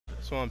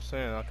That's what I'm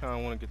saying. I kind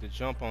of want to get the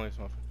jump on this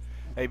one.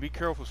 Hey, be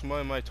careful.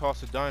 Somebody might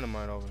toss a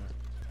dynamite over there.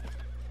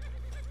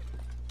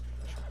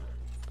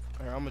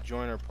 Hey, I'm gonna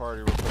join her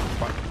party real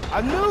quick.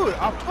 I knew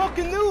it! I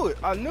fucking knew it!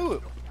 I knew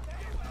it!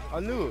 I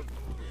knew it!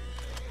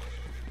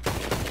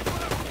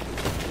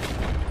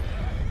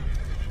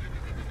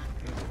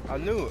 I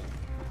knew it!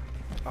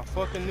 I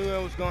fucking knew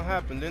that was gonna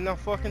happen. Didn't I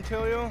fucking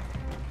tell y'all?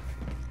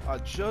 I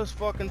just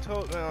fucking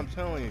told, man, I'm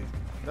telling you.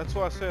 That's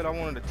why I said I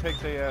wanted to take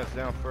their ass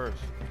down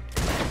first.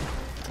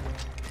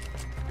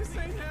 This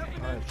ain't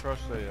happening. I didn't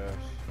trust their ass.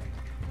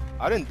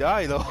 I didn't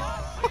die though.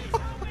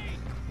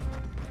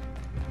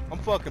 I'm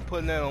fucking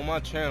putting that on my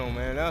channel,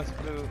 man. That's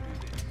good.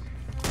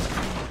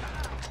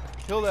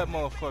 Kill that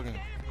motherfucker.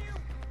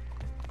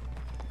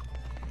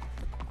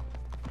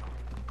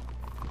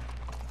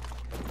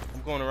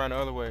 I'm going around the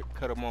other way,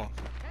 cut him off.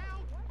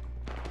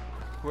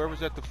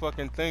 Whoever's at the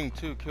fucking thing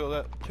too, kill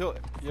that, kill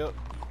it. Yep,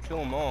 kill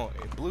them all.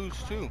 Hey, blues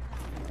too.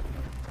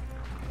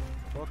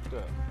 Fuck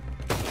that.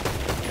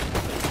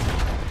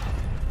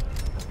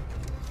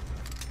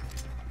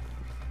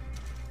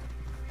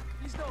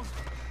 These don't.